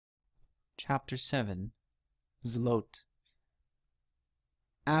Chapter 7 Zlot.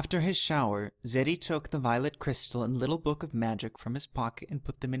 After his shower, Zeddy took the violet crystal and little book of magic from his pocket and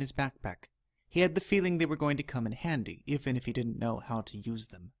put them in his backpack. He had the feeling they were going to come in handy, even if he didn't know how to use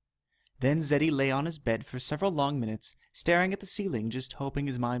them. Then Zeddy lay on his bed for several long minutes, staring at the ceiling, just hoping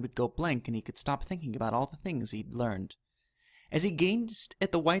his mind would go blank and he could stop thinking about all the things he'd learned. As he gazed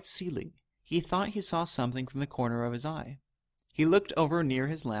at the white ceiling, he thought he saw something from the corner of his eye. He looked over near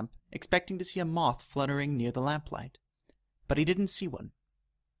his lamp, expecting to see a moth fluttering near the lamplight. But he didn't see one.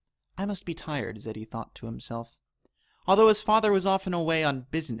 I must be tired, Zeddy thought to himself. Although his father was often away on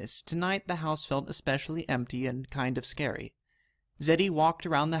business, tonight the house felt especially empty and kind of scary. Zeddy walked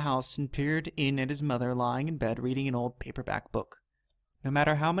around the house and peered in at his mother lying in bed reading an old paperback book. No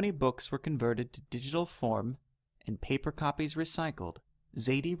matter how many books were converted to digital form and paper copies recycled,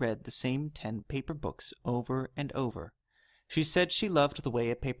 Zadie read the same 10 paper books over and over. She said she loved the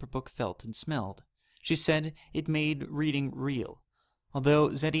way a paper book felt and smelled. She said it made reading real.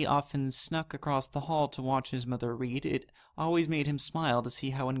 Although Zeddy often snuck across the hall to watch his mother read, it always made him smile to see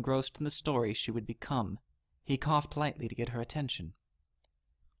how engrossed in the story she would become. He coughed lightly to get her attention.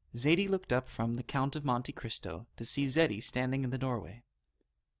 Zadie looked up from The Count of Monte Cristo to see Zeddy standing in the doorway.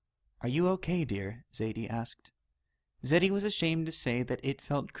 "Are you okay, dear?" Zadie asked. Zeddy was ashamed to say that it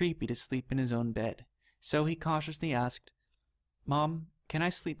felt creepy to sleep in his own bed, so he cautiously asked, "Mom, can I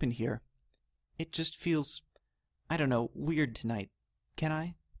sleep in here? It just feels, I don't know, weird tonight. Can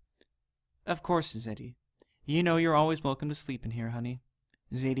I?" "Of course, Zeddy. You know you're always welcome to sleep in here, honey,"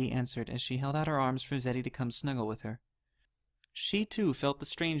 Zadie answered as she held out her arms for Zeddy to come snuggle with her. She, too, felt the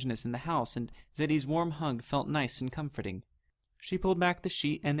strangeness in the house, and Zeddy's warm hug felt nice and comforting. She pulled back the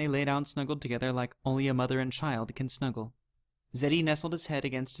sheet, and they lay down snuggled together like only a mother and child can snuggle. Zeddy nestled his head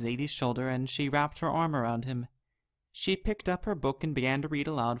against Zadie's shoulder, and she wrapped her arm around him. She picked up her book and began to read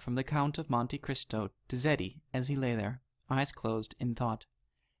aloud from The Count of Monte Cristo to Zeddy as he lay there, eyes closed, in thought.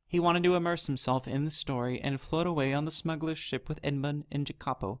 He wanted to immerse himself in the story and float away on the smuggler's ship with Edmund and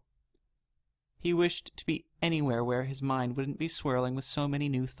Jacopo. He wished to be anywhere where his mind wouldn't be swirling with so many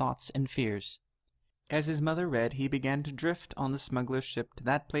new thoughts and fears. As his mother read, he began to drift on the smuggler's ship to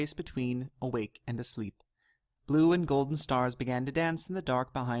that place between awake and asleep. Blue and golden stars began to dance in the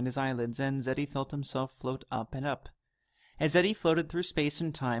dark behind his eyelids, and Zeddy felt himself float up and up. As Zeddy floated through space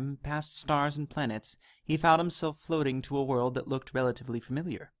and time, past stars and planets, he found himself floating to a world that looked relatively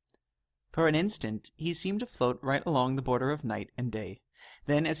familiar. For an instant, he seemed to float right along the border of night and day.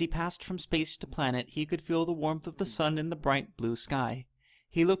 Then, as he passed from space to planet, he could feel the warmth of the sun in the bright blue sky.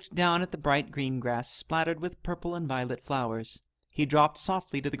 He looked down at the bright green grass, splattered with purple and violet flowers. He dropped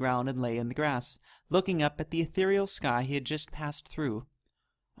softly to the ground and lay in the grass, looking up at the ethereal sky he had just passed through.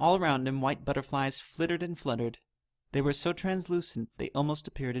 All around him, white butterflies flittered and fluttered. They were so translucent they almost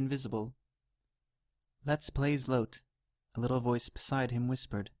appeared invisible. "Let's play Zlot," a little voice beside him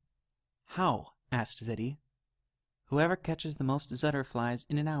whispered. "How?" asked Zeddy. "Whoever catches the most zutterflies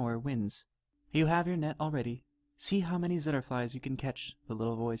in an hour wins. You have your net already. See how many zutterflies you can catch," the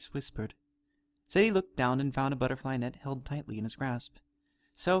little voice whispered. Zeddy looked down and found a butterfly net held tightly in his grasp.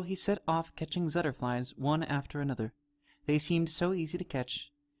 So he set off catching zutterflies one after another. They seemed so easy to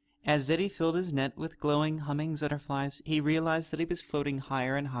catch. As Zeddy filled his net with glowing, humming zutterflies, he realized that he was floating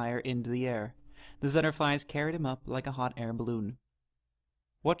higher and higher into the air. The zutterflies carried him up like a hot air balloon.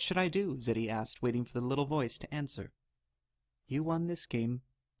 "What should I do?" Zeddy asked, waiting for the little voice to answer. "You won this game.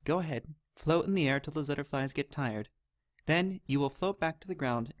 Go ahead. Float in the air till the zutterflies get tired. Then you will float back to the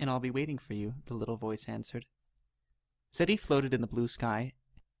ground, and I'll be waiting for you," the little voice answered. Zeddy floated in the blue sky,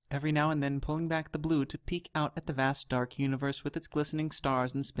 every now and then pulling back the blue to peek out at the vast dark universe with its glistening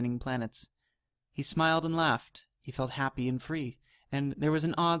stars and spinning planets. He smiled and laughed. He felt happy and free, and there was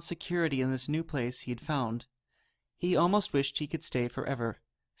an odd security in this new place he had found. He almost wished he could stay forever.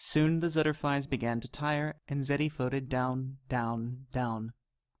 Soon the zutterflies began to tire, and Zeddy floated down, down, down.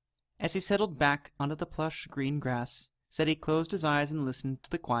 As he settled back onto the plush green grass, Zeddy closed his eyes and listened to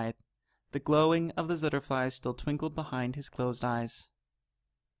the quiet. The glowing of the zutterflies still twinkled behind his closed eyes.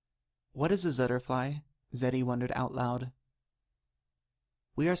 "What is a zutterfly?" Zeddy wondered out loud.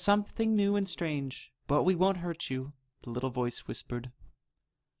 "We are something new and strange, but we won't hurt you," the little voice whispered.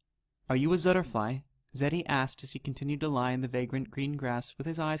 "Are you a zutterfly?" Zeddy asked as he continued to lie in the vagrant green grass with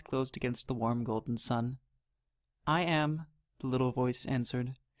his eyes closed against the warm golden sun. "I am," the little voice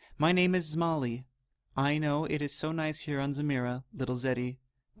answered. "My name is Zmali. I know it is so nice here on Zamira, little Zeddy,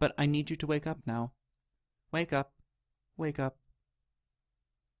 but I need you to wake up now. Wake up. Wake up."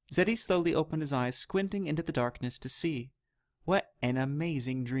 Zeddy slowly opened his eyes, squinting into the darkness to see. What an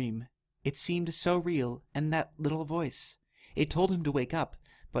amazing dream! It seemed so real, and that little voice. It told him to wake up,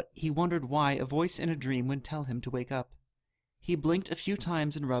 but he wondered why a voice in a dream would tell him to wake up. He blinked a few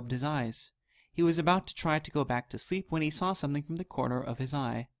times and rubbed his eyes. He was about to try to go back to sleep when he saw something from the corner of his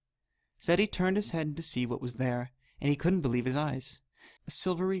eye. Zeddy turned his head to see what was there, and he couldn't believe his eyes. A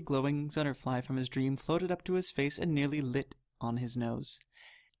silvery glowing Zutterfly from his dream floated up to his face and nearly lit on his nose.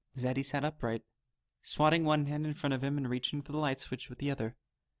 Zeddy sat upright, swatting one hand in front of him and reaching for the light switch with the other.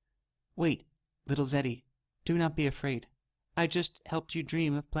 "Wait, little Zeddy, do not be afraid. I just helped you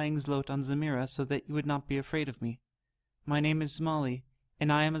dream of playing Zlot on Zamira so that you would not be afraid of me. My name is Zmali,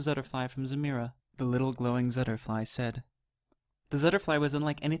 and I am a Zutterfly from Zamira," the little glowing Zutterfly said. The Zutterfly was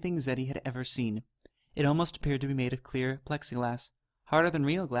unlike anything Zeddy had ever seen. It almost appeared to be made of clear plexiglass, harder than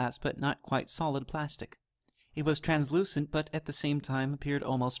real glass but not quite solid plastic. It was translucent but at the same time appeared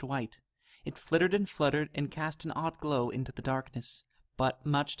almost white. It flittered and fluttered and cast an odd glow into the darkness, but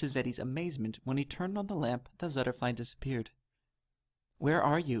much to Zeddy's amazement, when he turned on the lamp, the Zutterfly disappeared. "Where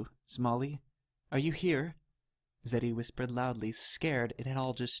are you, Zmali? Are you here?" Zeddy whispered loudly, scared it had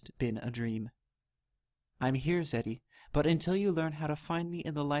all just been a dream. "I'm here, Zeddy, but until you learn how to find me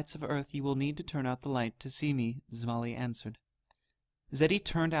in the lights of Earth, you will need to turn out the light to see me," Zmali answered. Zeddy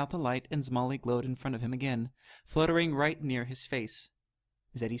turned out the light, and Zmali glowed in front of him again, fluttering right near his face.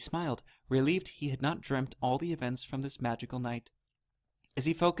 Zeddy smiled, relieved he had not dreamt all the events from this magical night. As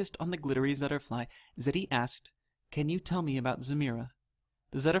he focused on the glittery Zutterfly, Zeddy asked, "Can you tell me about Zamira?"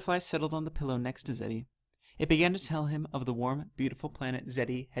 The Zutterfly settled on the pillow next to Zeddy. It began to tell him of the warm, beautiful planet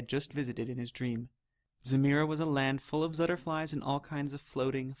Zeddy had just visited in his dream. Zamira was a land full of Zutterflies and all kinds of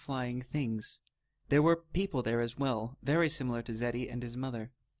floating, flying things. There were people there as well, very similar to Zeddy and his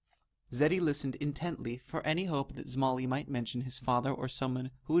mother. Zeddy listened intently for any hope that Zmali might mention his father or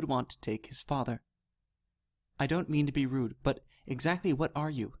someone who would want to take his father. "I don't mean to be rude, but exactly what are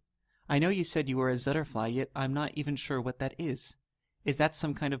you? I know you said you were a Zutterfly, yet I'm not even sure what that is. Is that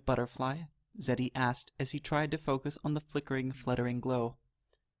some kind of butterfly?" Zeddy asked as he tried to focus on the flickering, fluttering glow.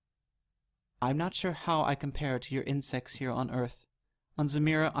 "I'm not sure how I compare to your insects here on Earth. On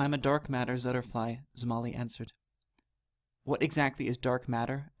Zamira, I'm a dark matter Zutterfly," Zmali answered. "What exactly is dark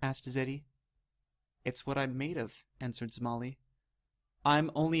matter?" asked Zeddy. "It's what I'm made of," answered Zmali.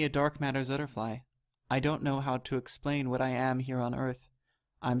 "I'm only a dark matter Zutterfly. I don't know how to explain what I am here on Earth.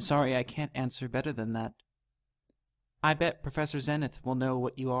 I'm sorry I can't answer better than that." "I bet Professor Zenith will know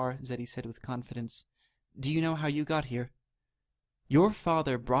what you are," Zeddy said with confidence. "Do you know how you got here?" "Your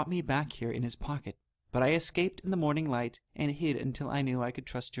father brought me back here in his pocket, but I escaped in the morning light and hid until I knew I could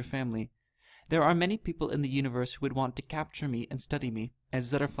trust your family. There are many people in the universe who would want to capture me and study me,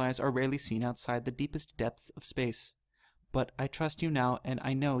 as Zutterflies are rarely seen outside the deepest depths of space. But I trust you now, and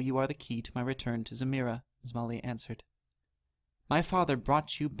I know you are the key to my return to Zamira," Zmali answered. "My father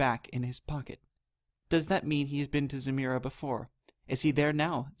brought you back in his pocket. Does that mean he has been to Zamira before? Is he there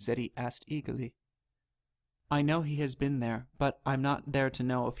now?" Zeddy asked eagerly. "I know he has been there, but I'm not there to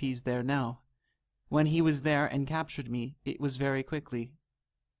know if he's there now. When he was there and captured me, it was very quickly,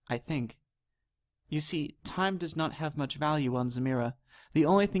 I think. You see, time does not have much value on Zamira. The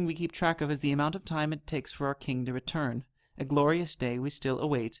only thing we keep track of is the amount of time it takes for our king to return. A glorious day we still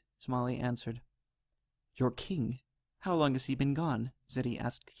await," Zmali answered. "Your king? How long has he been gone?" Zeddy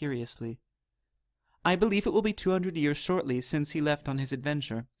asked curiously. "I believe it will be 200 years shortly since he left on his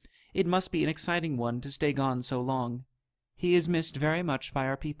adventure. It must be an exciting one to stay gone so long. He is missed very much by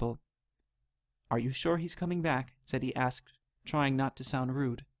our people." "Are you sure he's coming back?" Zeddy asked, trying not to sound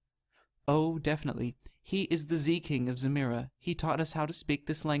rude. "Oh, definitely. He is the Z-King of Zamira. He taught us how to speak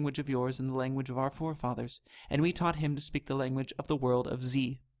this language of yours and the language of our forefathers, and we taught him to speak the language of the world of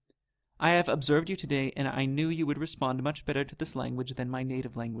Z. I have observed you today, and I knew you would respond much better to this language than my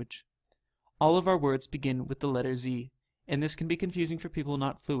native language. All of our words begin with the letter Z, and this can be confusing for people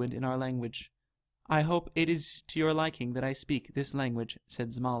not fluent in our language. I hope it is to your liking that I speak this language," said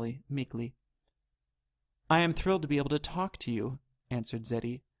Zmali meekly. "I am thrilled to be able to talk to you," answered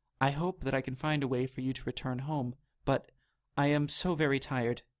Zeddy. "I hope that I can find a way for you to return home, but I am so very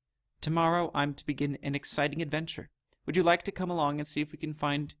tired. Tomorrow I'm to begin an exciting adventure. Would you like to come along and see if we can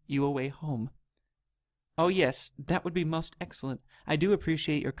find you a way home?" "Oh yes, that would be most excellent. I do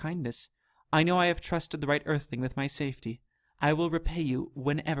appreciate your kindness. I know I have trusted the right Earthling with my safety. I will repay you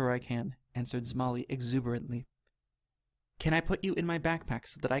whenever I can," answered Zmali exuberantly. "Can I put you in my backpack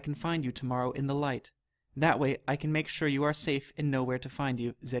so that I can find you tomorrow in the light? That way I can make sure you are safe and know where to find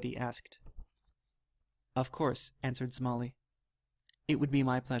you," Zeddy asked. "Of course," answered Zmali. "It would be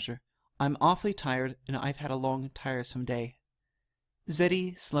my pleasure. I'm awfully tired, and I've had a long, tiresome day."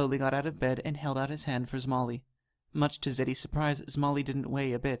 Zeddy slowly got out of bed and held out his hand for Zmali. Much to Zeddy's surprise, Zmali didn't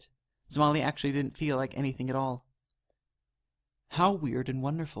weigh a bit. Zmali actually didn't feel like anything at all. How weird and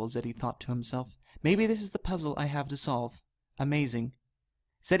wonderful, Zeddy thought to himself. Maybe this is the puzzle I have to solve. Amazing.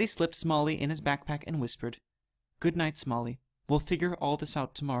 Zeddy slipped Smalley in his backpack and whispered, "Good night, Smalley. We'll figure all this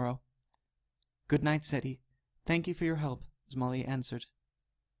out tomorrow." "Good night, Zeddy. Thank you for your help," Smalley answered.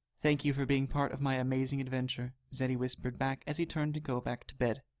 "Thank you for being part of my amazing adventure," Zeddy whispered back as he turned to go back to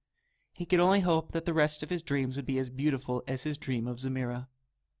bed. He could only hope that the rest of his dreams would be as beautiful as his dream of Zamira.